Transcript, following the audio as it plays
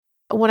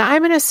when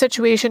I'm in a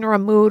situation or a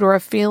mood or a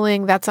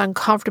feeling that's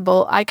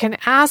uncomfortable, I can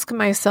ask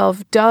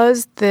myself,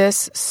 does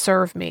this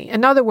serve me?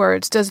 In other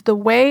words, does the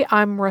way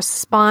I'm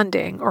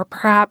responding or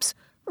perhaps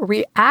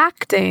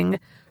reacting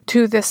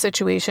to this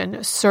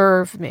situation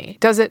serve me?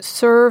 Does it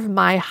serve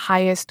my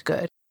highest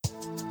good?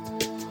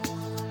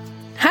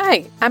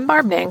 Hi, I'm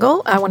Barb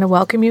Nangle. I want to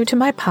welcome you to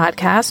my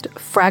podcast,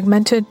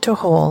 Fragmented to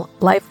Whole,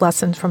 Life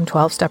Lessons from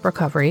 12-Step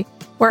Recovery,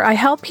 where I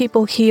help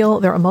people heal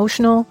their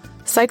emotional,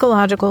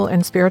 psychological,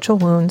 and spiritual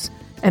wounds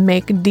and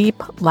make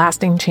deep,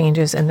 lasting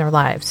changes in their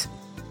lives.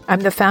 I'm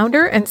the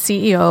founder and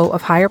CEO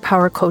of Higher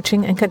Power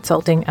Coaching and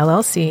Consulting,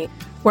 LLC,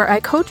 where I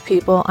coach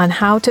people on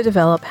how to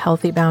develop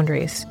healthy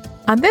boundaries.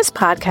 On this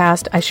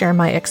podcast, I share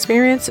my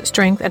experience,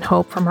 strength, and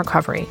hope from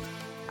recovery.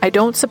 I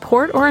don't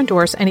support or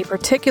endorse any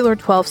particular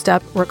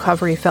 12-step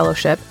recovery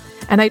fellowship,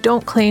 and I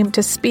don't claim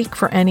to speak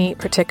for any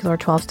particular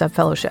 12-step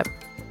fellowship.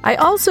 I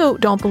also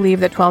don't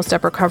believe that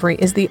 12-step recovery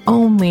is the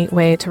only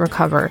way to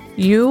recover.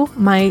 You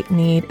might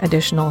need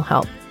additional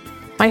help.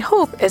 My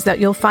hope is that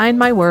you'll find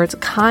my words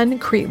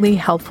concretely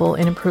helpful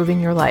in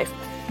improving your life,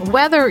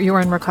 whether you're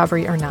in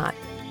recovery or not.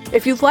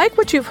 If you like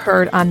what you've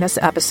heard on this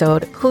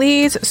episode,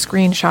 please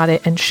screenshot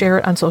it and share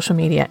it on social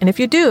media. And if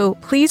you do,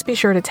 please be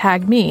sure to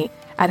tag me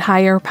at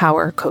Higher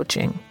Power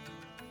Coaching.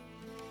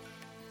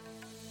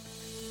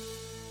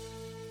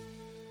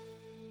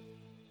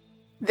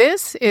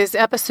 This is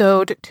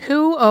episode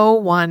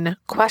 201,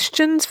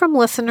 Questions from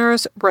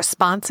Listeners,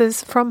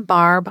 Responses from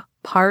Barb,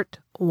 Part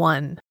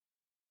 1.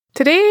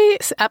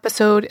 Today's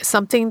episode is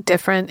something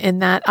different in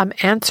that I'm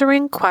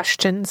answering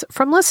questions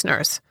from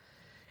listeners.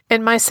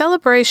 In my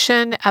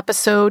celebration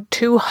episode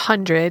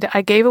 200,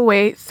 I gave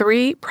away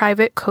 3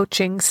 private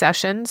coaching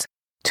sessions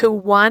to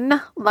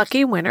one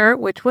lucky winner,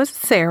 which was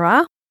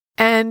Sarah.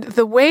 And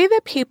the way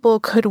that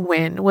people could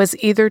win was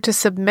either to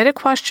submit a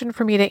question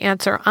for me to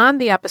answer on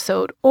the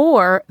episode,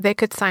 or they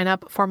could sign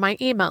up for my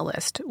email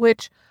list,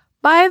 which,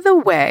 by the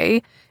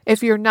way,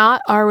 if you're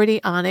not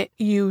already on it,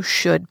 you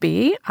should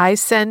be. I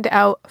send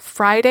out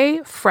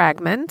Friday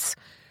fragments,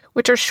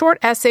 which are short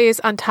essays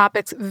on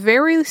topics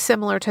very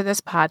similar to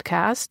this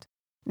podcast.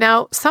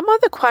 Now, some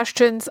of the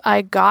questions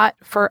I got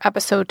for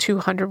episode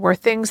 200 were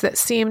things that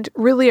seemed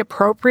really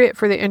appropriate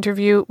for the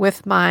interview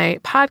with my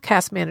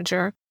podcast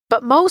manager,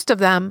 but most of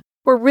them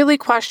were really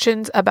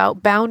questions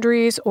about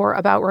boundaries or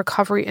about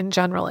recovery in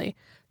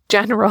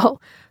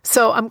general.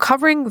 So I'm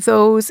covering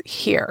those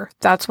here.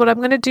 That's what I'm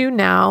going to do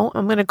now.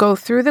 I'm going to go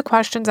through the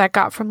questions I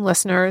got from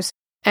listeners,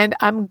 and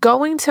I'm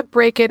going to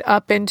break it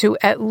up into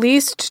at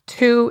least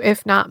 2,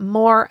 if not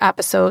more,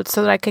 episodes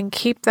so that I can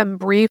keep them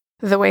brief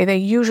the way they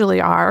usually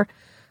are.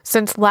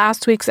 Since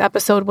last week's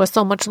episode was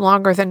so much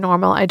longer than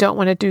normal, I don't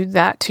want to do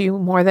that to you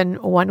more than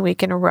 1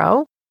 week in a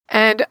row.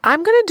 And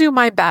I'm going to do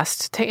my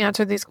best to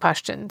answer these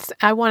questions.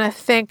 I want to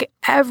thank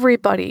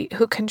everybody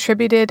who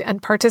contributed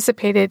and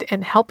participated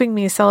in helping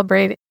me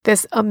celebrate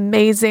this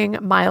amazing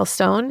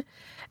milestone.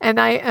 And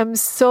I am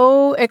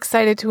so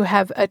excited to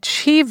have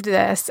achieved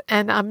this.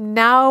 And I'm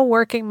now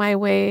working my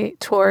way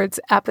towards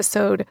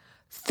episode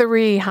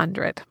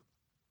 300.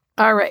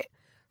 All right,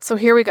 so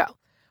here we go.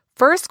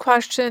 First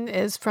question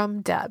is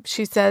from Deb.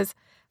 She says,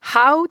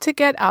 how to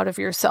get out of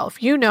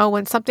yourself. You know,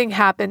 when something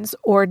happens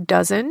or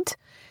doesn't,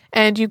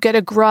 and you get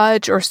a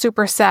grudge or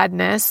super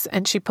sadness,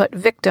 and she put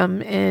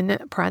victim in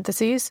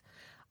parentheses.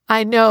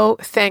 I know,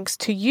 thanks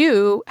to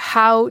you,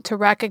 how to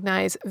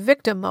recognize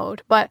victim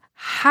mode, but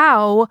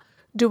how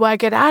do I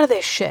get out of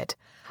this shit?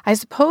 I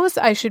suppose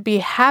I should be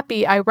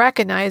happy I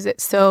recognize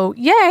it, so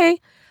yay,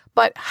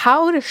 but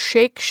how to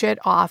shake shit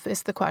off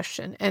is the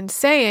question. And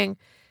saying,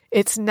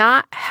 it's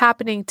not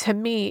happening to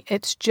me,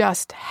 it's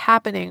just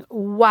happening.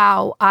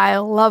 Wow, I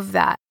love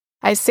that.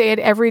 I say it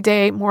every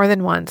day more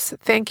than once.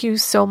 Thank you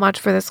so much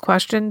for this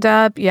question,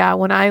 Deb. Yeah,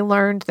 when I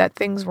learned that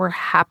things were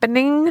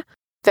happening,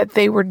 that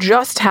they were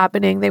just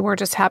happening, they weren't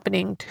just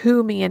happening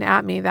to me and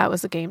at me, that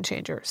was a game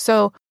changer.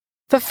 So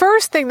the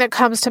first thing that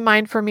comes to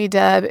mind for me,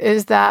 Deb,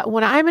 is that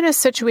when I'm in a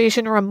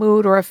situation or a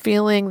mood or a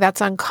feeling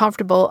that's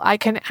uncomfortable, I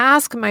can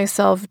ask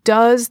myself,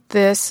 does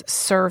this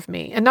serve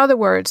me? In other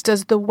words,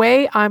 does the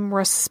way I'm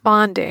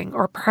responding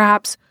or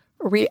perhaps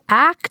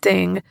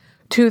reacting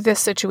to this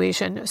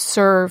situation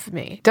serve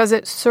me? Does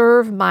it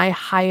serve my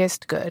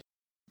highest good?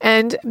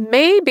 And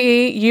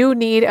maybe you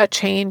need a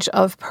change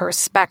of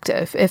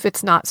perspective if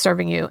it's not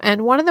serving you.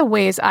 And one of the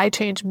ways I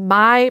change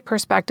my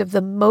perspective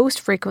the most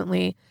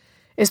frequently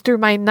is through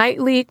my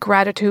nightly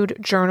gratitude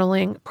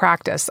journaling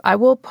practice. I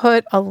will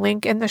put a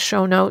link in the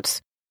show notes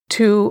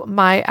to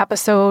my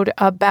episode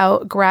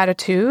about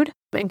gratitude.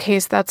 In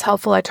case that's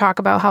helpful, I talk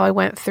about how I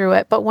went through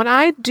it. But when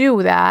I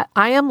do that,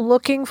 I am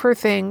looking for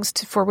things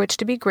for which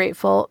to be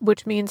grateful,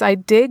 which means I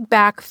dig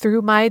back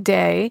through my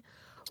day,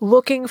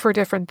 looking for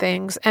different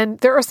things. And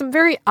there are some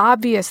very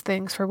obvious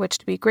things for which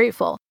to be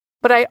grateful.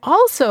 But I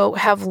also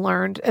have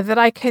learned that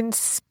I can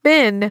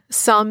spin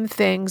some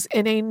things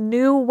in a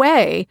new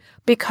way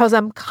because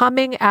I'm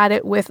coming at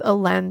it with a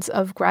lens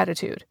of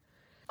gratitude.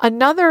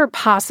 Another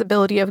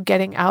possibility of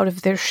getting out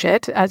of this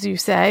shit, as you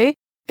say,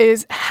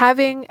 is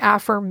having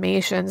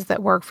affirmations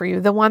that work for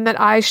you. The one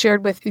that I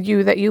shared with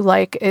you that you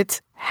like,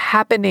 it's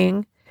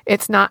happening,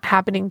 it's not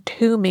happening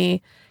to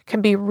me,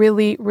 can be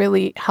really,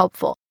 really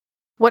helpful.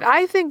 What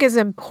I think is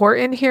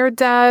important here,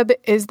 Deb,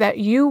 is that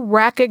you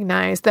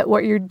recognize that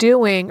what you're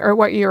doing or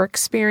what you're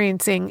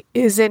experiencing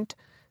isn't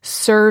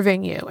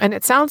serving you. And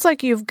it sounds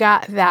like you've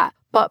got that,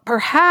 but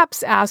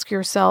perhaps ask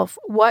yourself,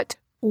 what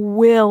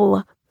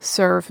will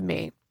serve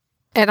me?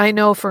 And I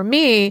know for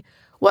me,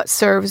 what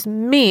serves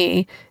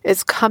me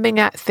is coming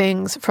at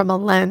things from a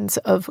lens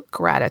of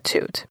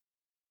gratitude.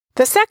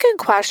 The second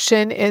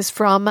question is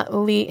from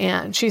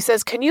Leanne. She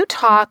says, can you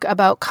talk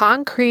about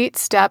concrete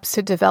steps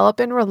to develop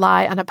and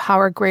rely on a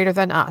power greater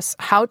than us?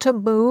 How to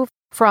move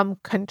from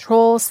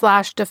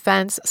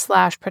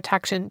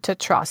control/defense/protection to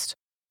trust?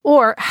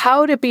 Or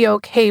how to be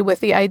okay with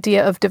the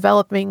idea of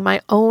developing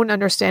my own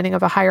understanding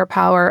of a higher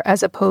power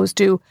as opposed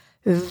to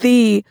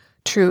the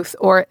truth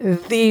or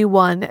the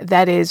one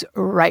that is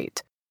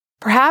right?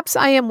 Perhaps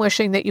I am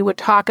wishing that you would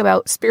talk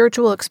about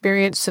spiritual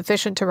experience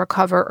sufficient to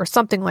recover or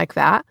something like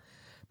that.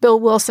 Bill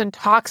Wilson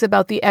talks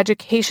about the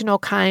educational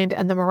kind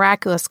and the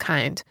miraculous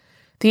kind.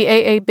 The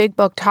AA Big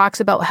Book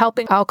talks about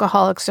helping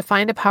alcoholics to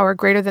find a power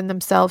greater than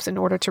themselves in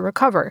order to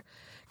recover.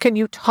 Can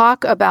you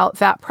talk about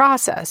that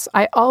process?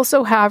 I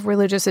also have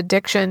religious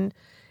addiction,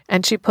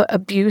 and she put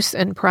abuse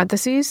in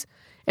parentheses,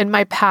 in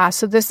my past,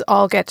 so this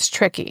all gets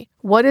tricky.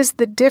 What is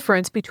the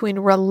difference between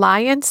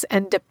reliance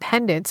and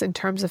dependence in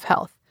terms of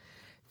health?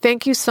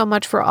 Thank you so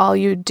much for all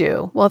you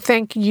do. Well,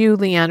 thank you,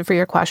 Leanne, for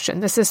your question.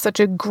 This is such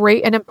a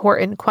great and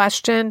important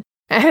question.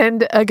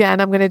 And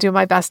again, I'm going to do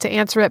my best to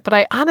answer it, but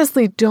I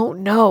honestly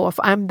don't know if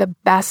I'm the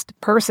best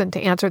person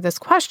to answer this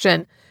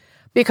question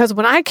because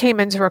when I came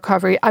into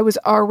recovery, I was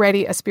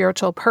already a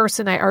spiritual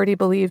person. I already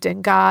believed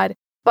in God,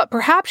 but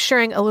perhaps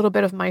sharing a little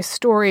bit of my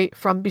story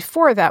from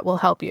before that will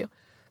help you.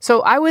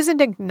 So I was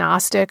an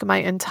agnostic my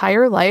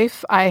entire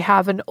life. I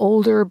have an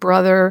older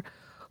brother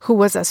who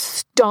was a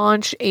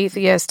staunch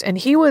atheist, and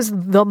he was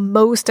the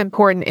most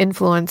important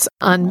influence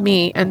on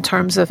me in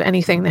terms of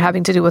anything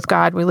having to do with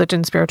God,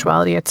 religion,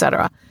 spirituality,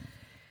 etc.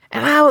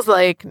 And I was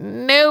like,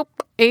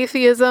 nope,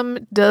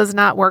 atheism does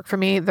not work for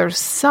me. There's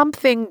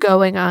something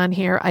going on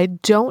here. I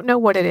don't know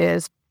what it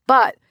is,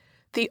 but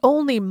the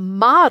only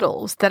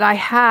models that I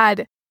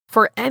had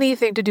for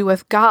anything to do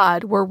with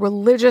God were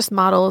religious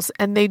models,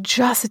 and they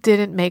just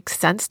didn't make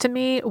sense to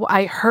me.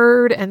 I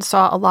heard and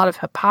saw a lot of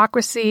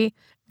hypocrisy.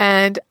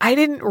 And I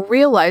didn't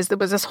realize there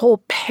was this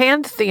whole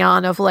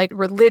pantheon of like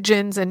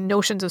religions and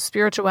notions of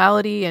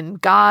spirituality and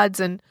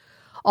gods and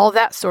all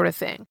that sort of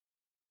thing.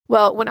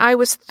 Well, when I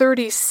was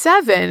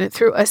 37,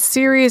 through a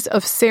series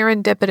of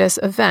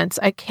serendipitous events,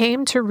 I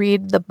came to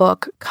read the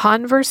book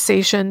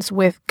Conversations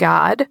with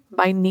God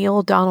by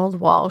Neale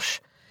Donald Walsch.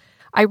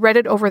 I read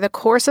it over the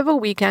course of a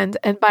weekend,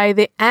 and by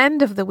the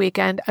end of the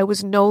weekend, I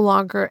was no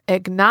longer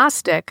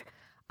agnostic.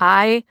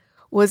 I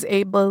was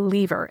a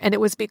believer, and it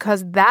was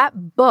because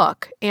that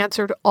book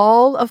answered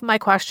all of my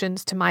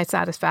questions to my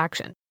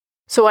satisfaction.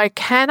 So I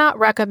cannot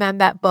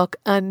recommend that book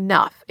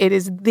enough. It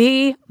is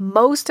the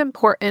most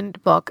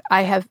important book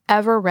I have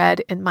ever read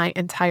in my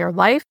entire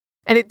life,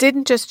 and it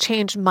didn't just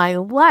change my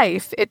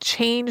life, it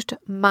changed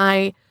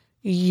my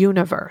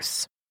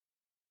universe.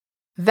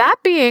 That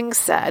being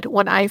said,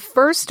 when I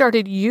first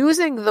started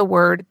using the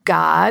word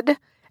God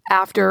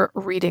after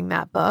reading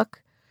that book,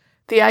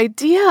 the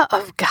idea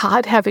of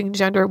God having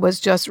gender was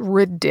just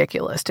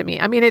ridiculous to me.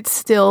 I mean, it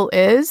still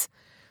is.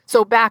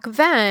 So back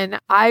then,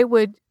 I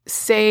would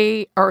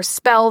say or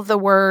spell the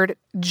word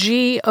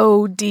Godde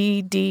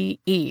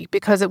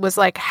because it was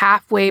like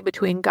halfway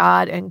between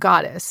God and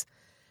goddess.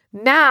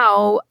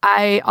 Now,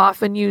 I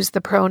often use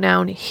the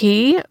pronoun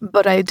he,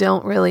 but I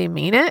don't really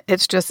mean it.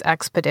 It's just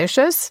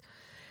expeditious.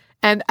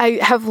 And I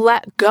have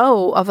let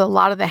go of a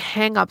lot of the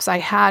hangups I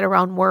had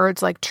around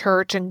words like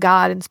church and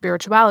God and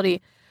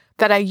spirituality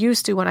that I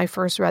used to when I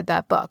first read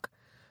that book.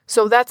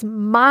 So that's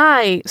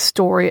my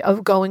story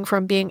of going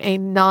from being a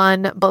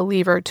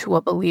non-believer to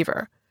a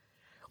believer.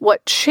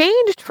 What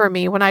changed for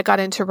me when I got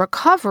into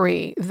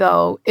recovery,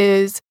 though,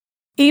 is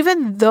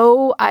even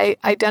though I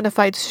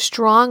identified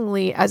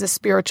strongly as a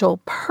spiritual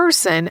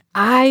person,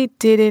 I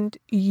didn't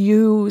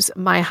use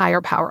my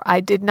higher power. I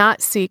did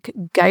not seek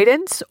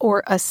guidance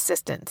or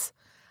assistance.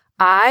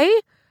 I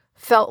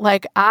felt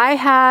like I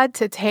had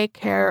to take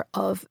care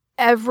of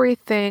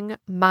everything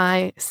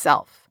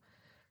myself.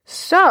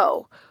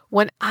 So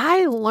when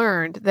I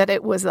learned that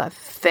it was a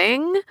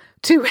thing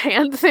to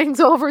hand things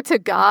over to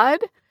God,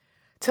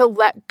 to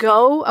let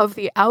go of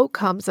the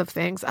outcomes of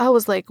things, I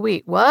was like,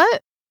 wait,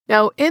 what?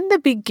 Now, in the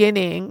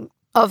beginning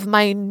of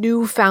my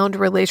newfound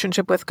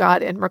relationship with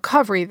God in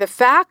recovery, the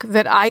fact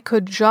that I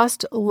could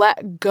just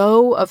let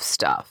go of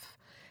stuff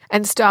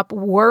and stop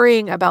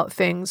worrying about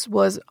things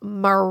was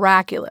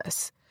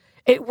miraculous.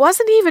 It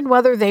wasn't even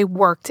whether they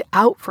worked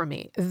out for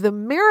me. The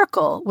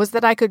miracle was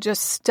that I could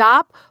just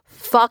stop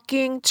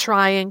fucking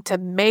trying to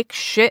make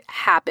shit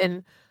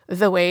happen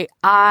the way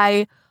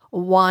I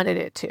wanted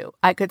it to.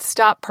 I could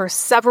stop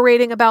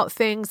perseverating about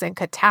things and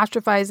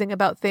catastrophizing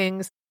about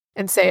things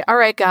and say, all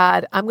right,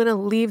 God, I'm going to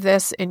leave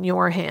this in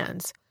your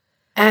hands.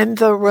 And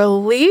the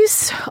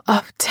release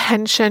of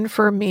tension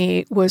for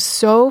me was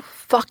so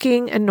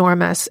fucking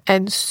enormous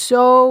and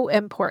so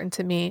important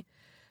to me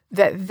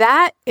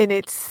that in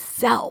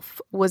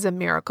itself was a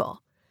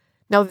miracle.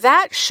 Now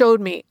that showed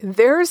me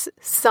there's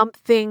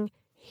something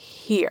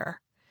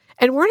here.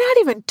 And we're not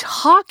even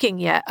talking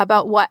yet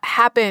about what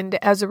happened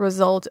as a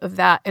result of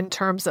that in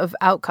terms of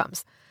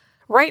outcomes.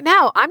 Right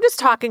now, I'm just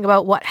talking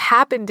about what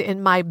happened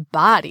in my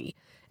body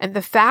and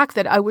the fact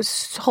that I was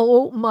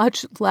so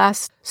much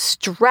less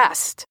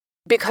stressed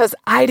because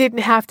I didn't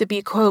have to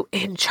be, quote,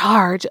 in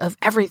charge of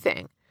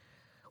everything.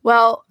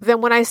 Well,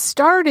 then when I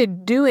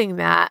started doing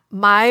that,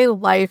 my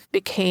life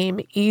became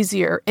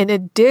easier in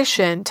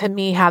addition to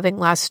me having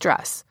less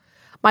stress.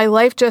 My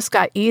life just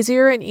got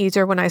easier and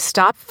easier when I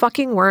stopped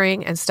fucking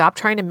worrying and stopped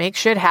trying to make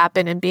shit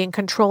happen and being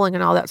controlling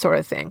and all that sort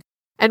of thing.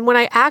 And when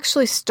I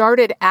actually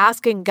started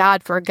asking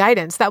God for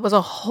guidance, that was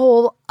a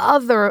whole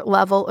other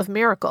level of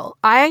miracle.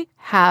 I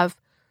have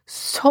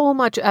so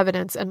much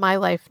evidence in my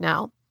life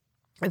now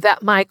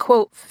that my,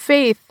 quote,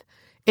 faith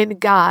in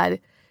God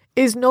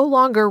is no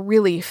longer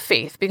really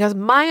faith, because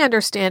my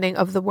understanding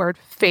of the word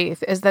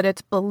faith is that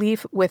it's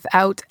belief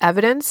without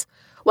evidence.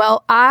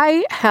 Well,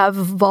 I have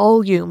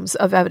volumes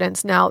of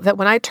evidence now that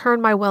when I turn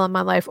my will and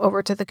my life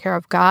over to the care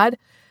of God,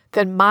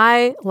 then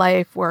my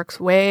life works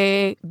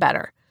way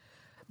better.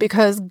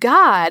 Because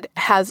God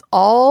has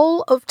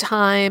all of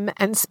time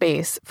and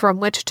space from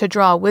which to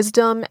draw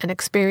wisdom and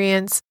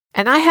experience.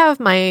 And I have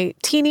my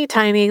teeny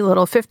tiny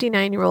little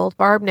 59-year-old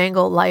Barb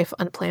Nangle life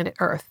on planet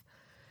Earth.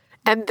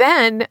 And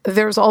then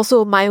there's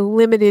also my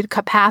limited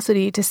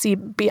capacity to see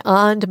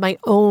beyond my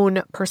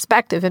own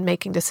perspective in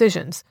making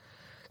decisions.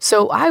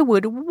 So I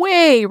would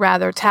way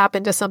rather tap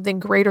into something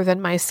greater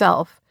than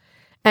myself.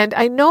 And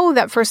I know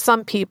that for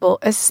some people,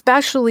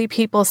 especially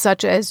people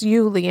such as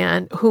you,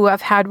 Leanne, who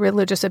have had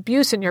religious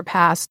abuse in your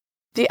past,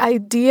 the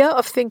idea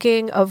of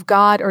thinking of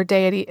God or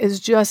deity is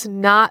just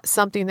not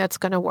something that's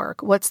going to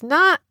work. What's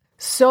not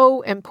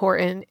so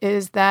important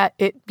is that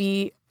it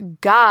be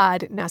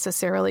God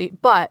necessarily,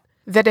 but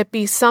that it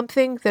be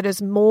something that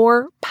is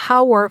more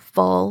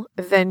powerful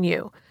than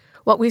you.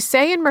 What we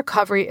say in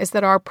recovery is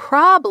that our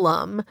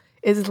problem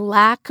is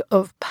lack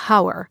of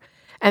power.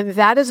 And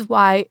that is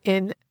why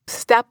in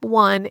step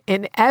one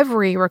in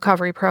every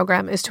recovery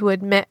program is to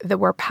admit that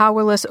we're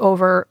powerless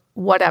over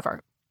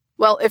whatever.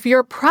 Well, if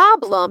your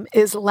problem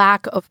is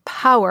lack of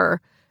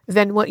power,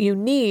 then what you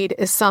need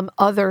is some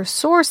other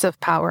source of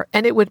power.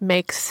 And it would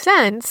make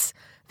sense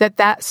that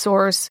that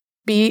source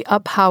be a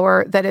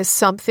power that is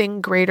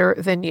something greater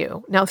than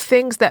you. Now,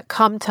 things that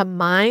come to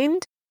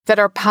mind that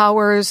are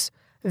powers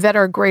that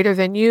are greater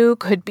than you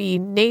could be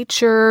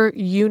nature,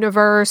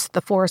 universe,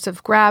 the force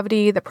of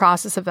gravity, the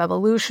process of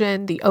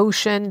evolution, the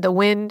ocean, the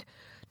wind,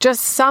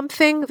 just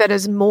something that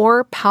is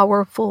more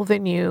powerful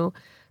than you,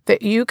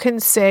 that you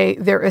can say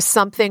there is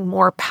something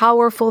more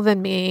powerful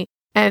than me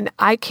and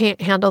I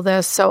can't handle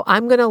this, so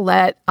I'm going to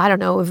let,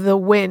 the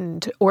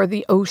wind or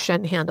the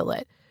ocean handle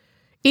it.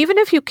 Even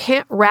if you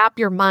can't wrap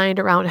your mind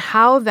around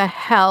how the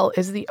hell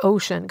is the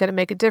ocean going to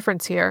make a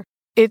difference here,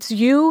 it's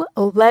you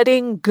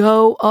letting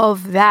go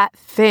of that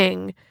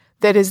thing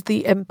that is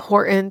the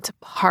important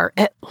part,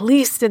 at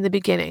least in the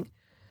beginning.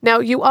 Now,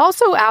 you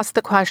also asked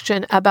the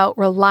question about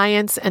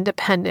reliance and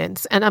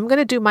dependence, and I'm going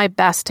to do my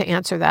best to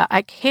answer that.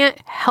 I can't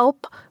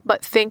help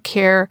but think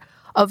here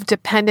of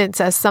dependence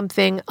as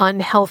something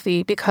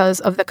unhealthy because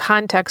of the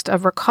context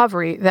of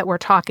recovery that we're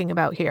talking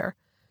about here.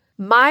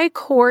 My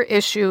core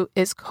issue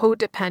is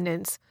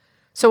codependence.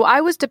 So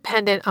I was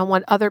dependent on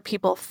what other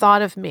people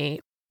thought of me.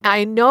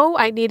 I know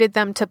I needed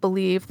them to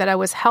believe that I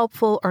was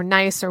helpful or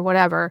nice or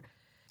whatever,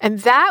 and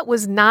that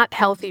was not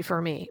healthy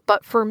for me.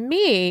 But for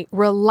me,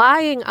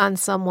 relying on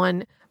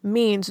someone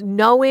means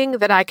knowing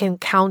that I can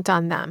count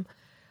on them.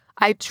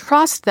 I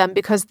trust them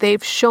because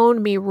they've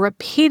shown me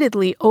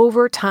repeatedly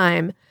over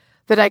time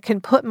that I can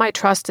put my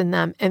trust in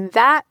them, and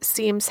that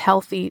seems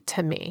healthy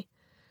to me.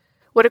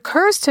 What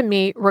occurs to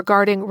me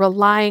regarding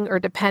relying or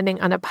depending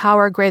on a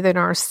power greater than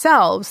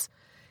ourselves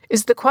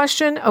is the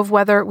question of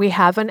whether we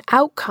have an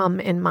outcome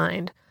in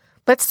mind.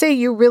 Let's say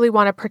you really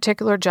want a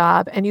particular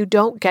job and you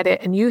don't get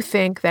it and you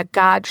think that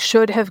God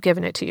should have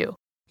given it to you.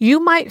 You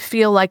might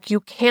feel like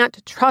you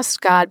can't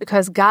trust God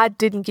because God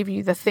didn't give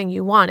you the thing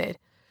you wanted.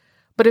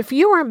 But if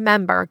you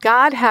remember,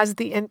 God has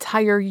the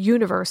entire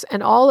universe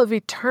and all of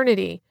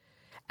eternity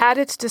at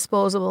its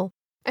disposal.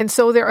 And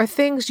so there are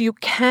things you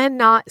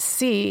cannot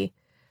see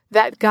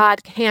that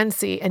God can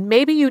see. And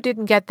maybe you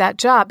didn't get that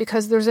job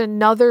because there's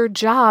another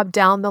job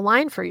down the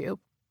line for you.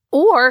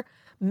 Or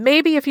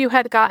maybe if you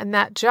had gotten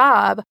that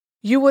job,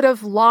 you would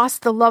have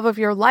lost the love of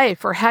your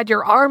life or had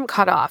your arm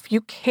cut off.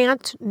 You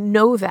can't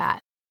know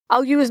that.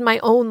 I'll use my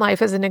own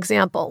life as an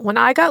example. When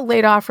I got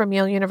laid off from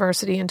Yale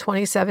University in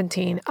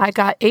 2017, I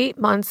got 8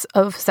 months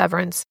of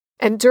severance.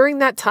 And during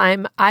that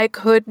time, I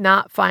could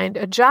not find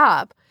a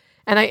job.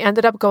 And I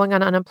ended up going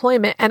on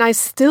unemployment, and I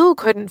still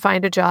couldn't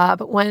find a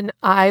job when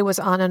I was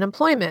on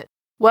unemployment.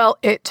 Well,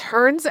 it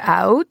turns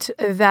out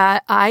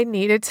that I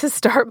needed to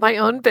start my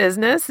own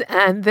business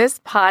and this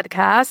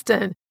podcast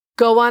and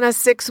go on a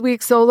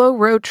 6-week solo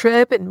road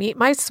trip and meet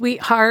my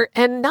sweetheart.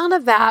 And none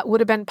of that would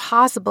have been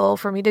possible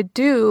for me to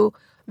do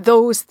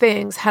those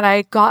things had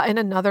I gotten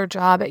another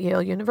job at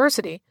Yale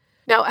University.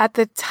 Now, at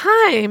the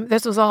time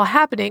this was all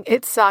happening,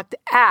 it sucked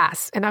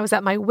ass and I was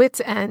at my wit's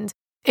end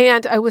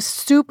and I was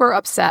super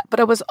upset,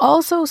 but I was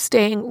also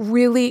staying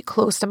really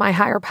close to my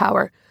higher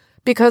power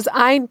because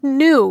I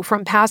knew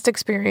from past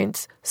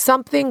experience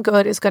something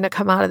good is going to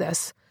come out of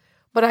this,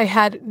 but I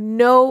had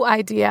no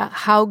idea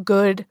how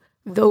good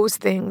those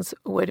things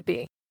would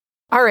be.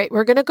 All right,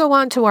 we're going to go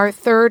on to our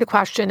third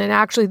question. And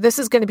actually, this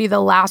is going to be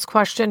the last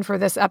question for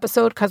this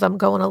episode because I'm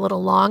going a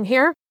little long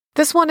here.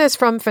 This one is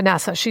from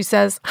Vanessa. She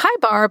says, "Hi,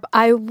 Barb.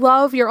 I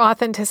love your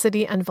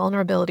authenticity and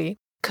vulnerability.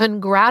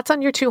 Congrats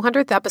on your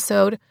 200th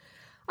episode.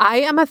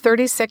 I am a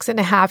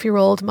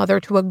 36-and-a-half-year-old mother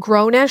to a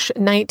grownish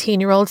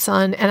 19-year-old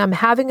son, and I'm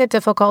having a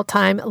difficult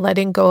time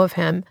letting go of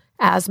him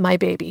as my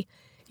baby.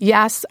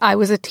 Yes, I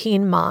was a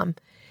teen mom.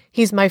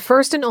 He's my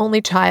first and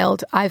only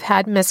child. I've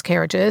had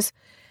miscarriages,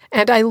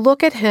 and I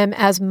look at him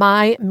as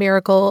my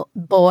miracle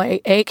boy,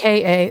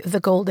 aka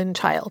the golden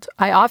child.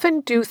 I often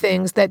do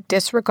things that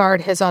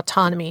disregard his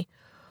autonomy.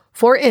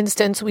 For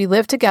instance, we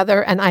live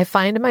together and I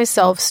find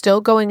myself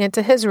still going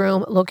into his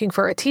room looking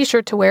for a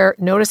t-shirt to wear,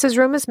 notice his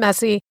room is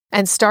messy,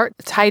 and start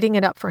tidying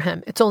it up for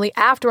him. It's only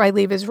after I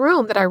leave his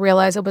room that I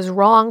realize I was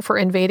wrong for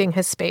invading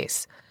his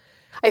space.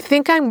 I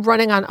think I'm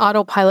running on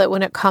autopilot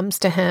when it comes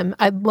to him.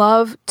 I'd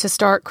love to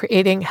start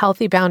creating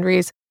healthy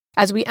boundaries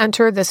as we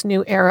enter this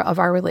new era of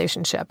our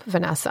relationship."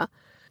 Vanessa.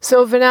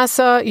 So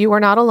Vanessa, you are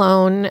not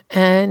alone.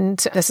 And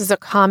this is a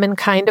common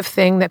kind of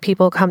thing that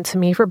people come to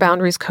me for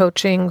boundaries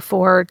coaching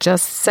for,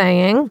 just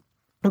saying.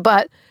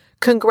 But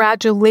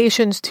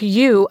congratulations to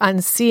you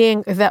on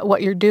seeing that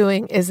what you're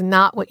doing is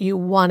not what you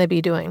want to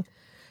be doing.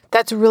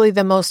 That's really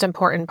the most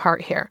important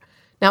part here.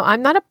 Now,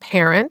 I'm not a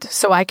parent,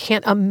 so I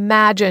can't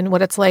imagine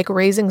what it's like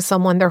raising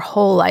someone their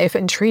whole life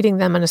and treating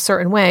them in a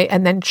certain way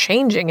and then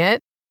changing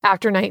it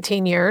after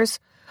 19 years.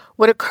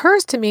 What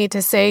occurs to me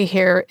to say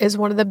here is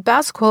one of the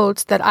best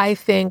quotes that I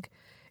think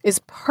is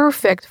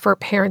perfect for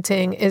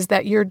parenting is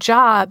that your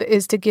job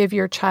is to give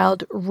your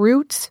child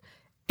roots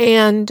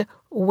and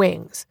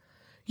wings.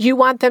 You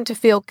want them to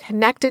feel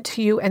connected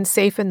to you and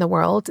safe in the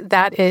world,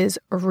 that is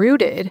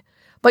rooted,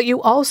 but you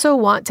also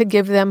want to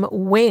give them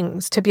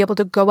wings to be able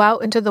to go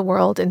out into the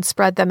world and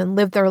spread them and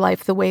live their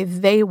life the way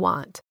they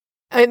want.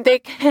 And they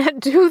can't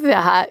do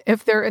that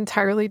if they're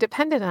entirely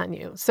dependent on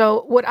you.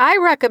 So what I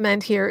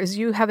recommend here is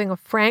you having a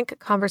frank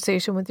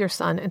conversation with your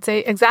son and say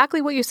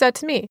exactly what you said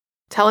to me.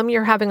 Tell him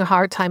you're having a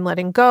hard time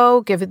letting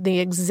go, give him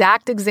the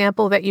exact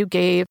example that you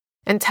gave,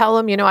 and tell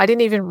him, I didn't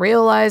even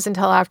realize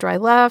until after I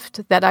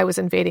left that I was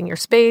invading your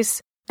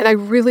space. And I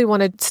really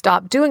want to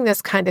stop doing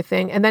this kind of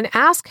thing. And then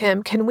ask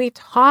him, can we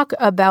talk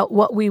about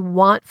what we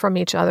want from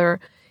each other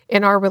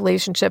in our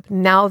relationship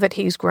now that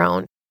he's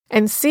grown?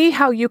 And see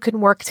how you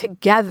can work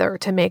together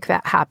to make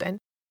that happen.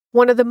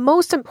 One of the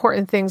most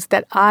important things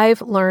that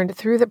I've learned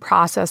through the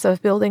process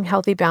of building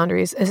healthy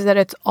boundaries is that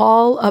it's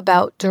all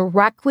about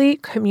directly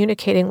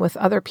communicating with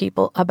other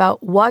people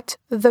about what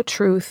the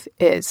truth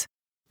is.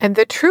 And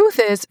the truth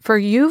is, for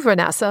you,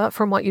 Vanessa,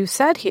 from what you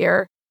said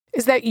here,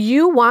 is that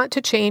you want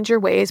to change your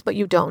ways, but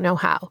you don't know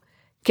how.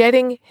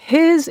 Getting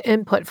his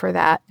input for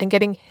that and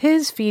getting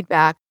his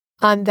feedback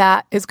on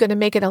that is going to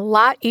make it a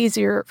lot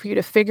easier for you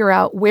to figure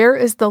out where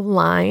is the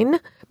line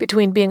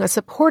between being a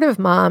supportive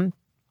mom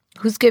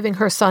who's giving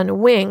her son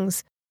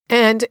wings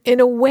and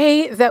in a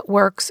way that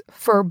works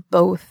for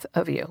both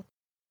of you.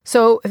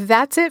 So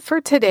that's it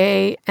for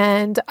today.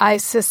 And I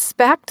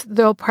suspect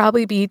there'll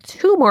probably be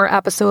 2 more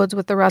episodes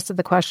with the rest of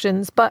the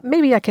questions, but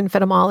maybe I can fit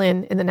them all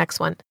in the next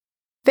one.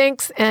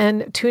 Thanks,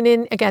 and tune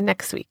in again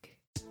next week.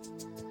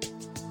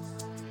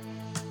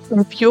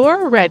 If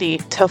you're ready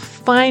to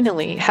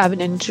finally have an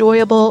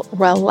enjoyable,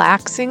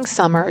 relaxing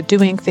summer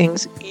doing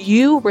things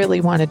you really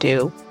want to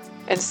do,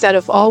 instead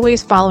of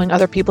always following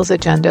other people's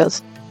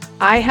agendas,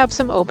 I have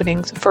some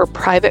openings for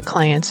private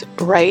clients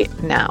right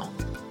now.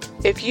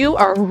 If you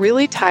are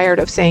really tired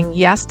of saying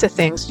yes to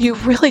things you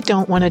really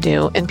don't want to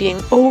do and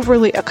being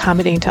overly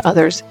accommodating to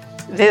others,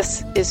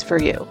 this is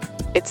for you.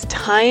 It's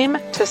time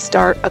to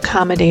start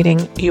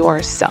accommodating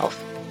yourself.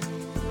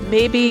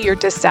 Maybe you're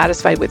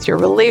dissatisfied with your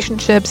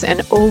relationships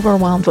and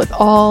overwhelmed with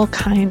all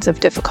kinds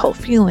of difficult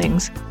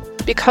feelings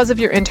because of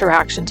your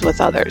interactions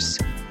with others.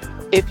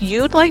 If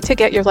you'd like to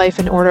get your life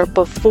in order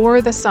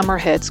before the summer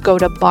hits, go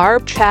to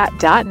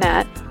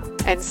barbchat.net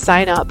and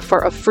sign up for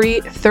a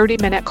free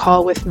 30-minute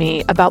call with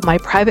me about my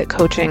private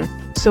coaching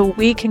so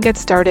we can get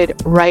started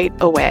right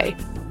away.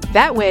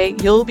 That way,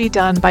 you'll be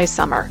done by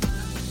summer.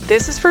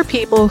 This is for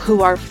people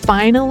who are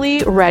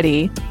finally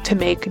ready to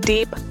make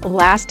deep,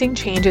 lasting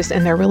changes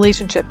in their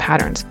relationship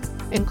patterns,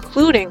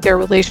 including their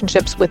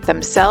relationships with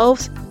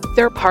themselves,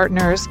 their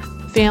partners,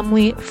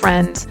 family,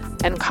 friends,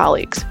 and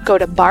colleagues. Go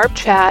to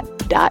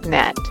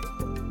barbchat.net.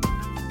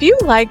 If you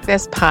like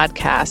this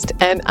podcast,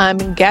 and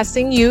I'm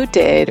guessing you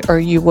did or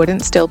you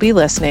wouldn't still be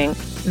listening,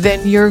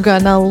 then you're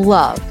gonna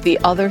love the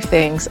other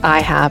things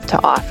I have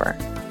to offer.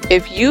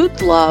 If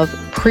you'd love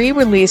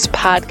pre-release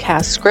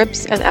podcast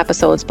scripts and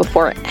episodes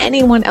before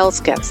anyone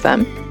else gets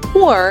them,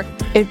 or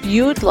if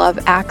you'd love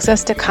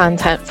access to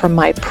content from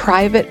my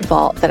private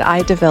vault that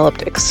I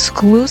developed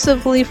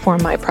exclusively for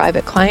my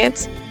private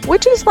clients,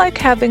 which is like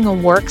having a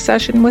work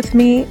session with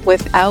me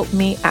without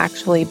me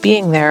actually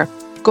being there,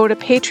 go to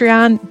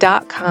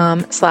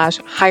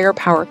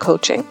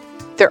patreon.com/higherpowercoaching.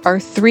 There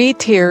are 3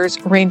 tiers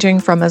ranging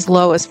from as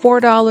low as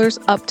 $4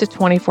 up to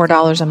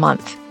 $24 a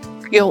month.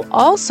 You'll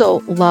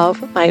also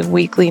love my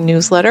weekly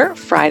newsletter,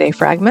 Friday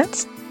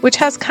Fragments, which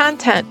has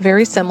content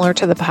very similar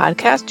to the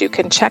podcast. You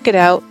can check it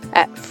out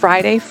at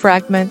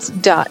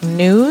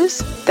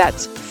fridayfragments.news.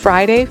 That's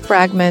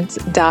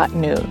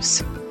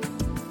fridayfragments.news.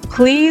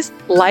 Please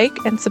like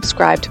and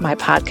subscribe to my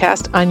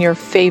podcast on your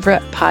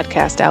favorite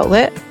podcast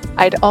outlet.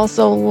 I'd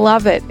also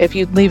love it if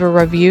you'd leave a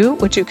review,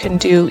 which you can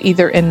do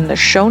either in the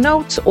show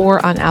notes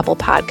or on Apple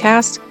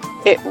Podcasts.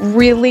 It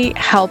really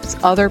helps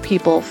other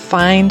people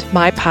find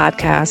my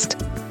podcast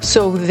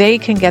so they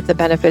can get the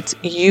benefits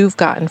you've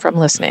gotten from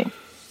listening.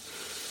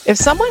 If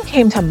someone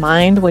came to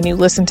mind when you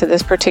listen to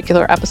this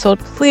particular episode,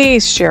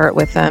 please share it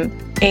with them.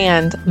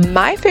 And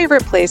my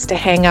favorite place to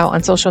hang out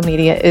on social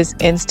media is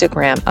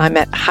Instagram. I'm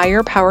at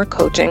Higher Power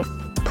Coaching.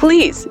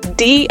 Please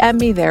DM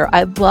me there.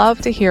 I'd love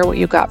to hear what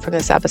you got from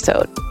this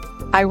episode.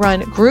 I run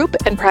group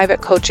and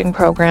private coaching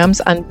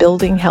programs on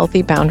building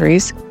healthy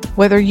boundaries.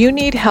 Whether you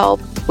need help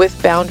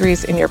with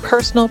boundaries in your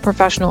personal,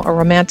 professional, or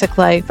romantic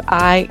life,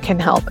 I can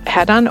help.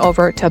 Head on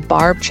over to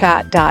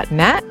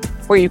barbchat.net,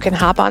 where you can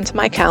hop onto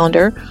my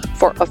calendar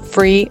for a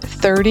free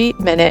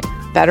 30-minute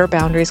Better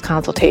Boundaries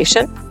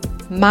consultation.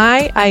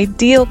 My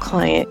ideal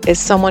client is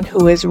someone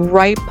who is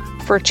ripe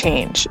for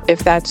change.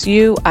 If that's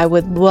you, I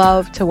would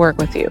love to work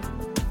with you.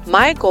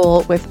 My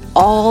goal with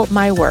all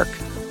my work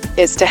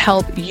is to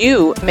help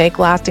you make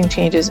lasting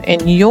changes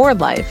in your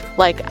life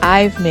like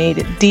I've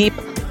made deep,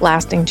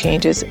 lasting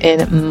changes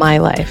in my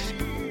life.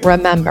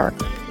 Remember,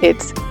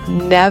 it's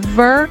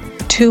never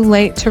too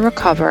late to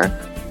recover.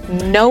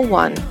 No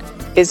one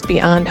is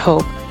beyond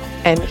hope,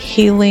 and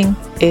healing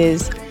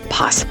is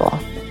possible.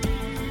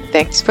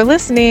 Thanks for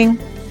listening.